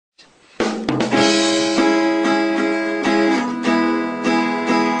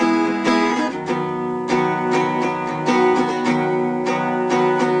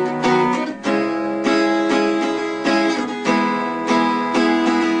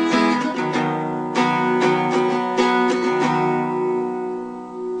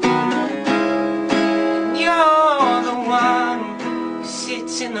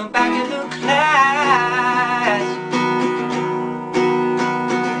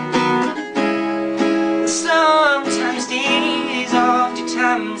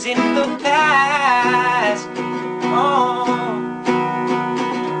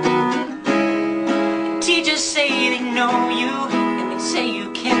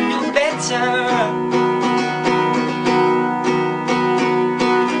better.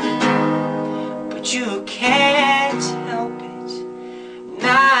 But you can't help it,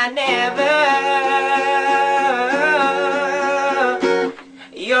 nah, never.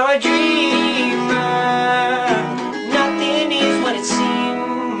 You're a dreamer, nothing is what it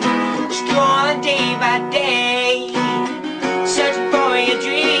seems. Just go on day by day, searching for your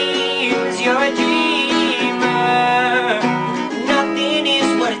dreams. You're a dreamer, nothing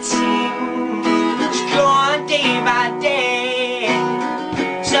is what it seems. Just go on day by day,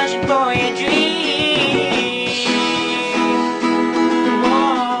 searching for your dreams.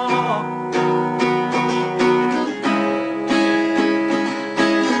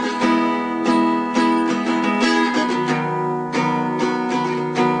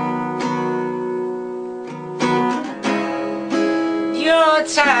 You're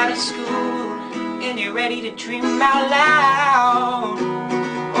tired of school and you're ready to dream out loud.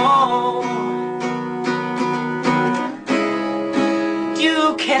 Oh,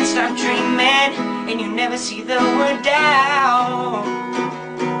 you can't stop dreaming and you never see the word doubt.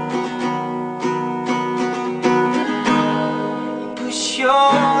 You push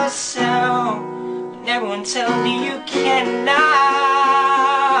yourself and everyone tells you you cannot.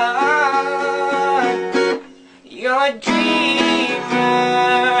 You're a dreamer,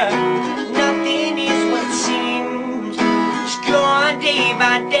 nothing is what it seems. Just go on day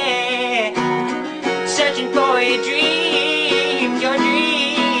by day, searching for your dreams. You're a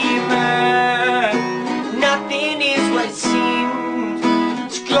dreamer, nothing is what it seems.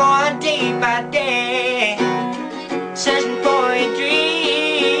 Just go on day by day, searching for your dreams.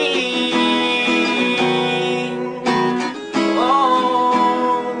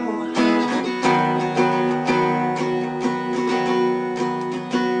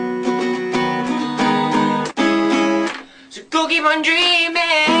 Go keep on dreaming,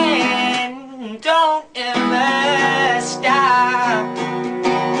 don't ever stop.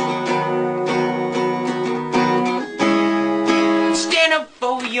 Stand up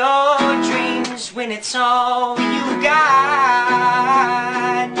for your dreams when it's all you got.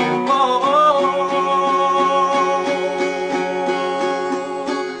 Oh,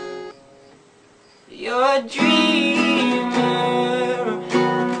 you're a dreamer,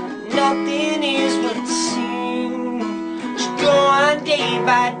 nothing is what it seems. Go on day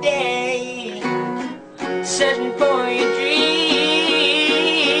by day, searching for your dreams.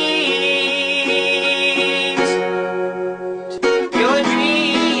 You're a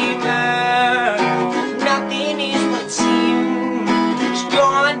dreamer, nothing is what it seems. Just go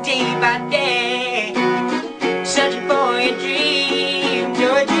on day by day, searching for your dreams.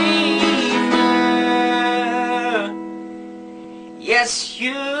 You're a dreamer, yes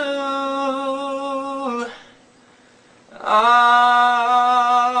you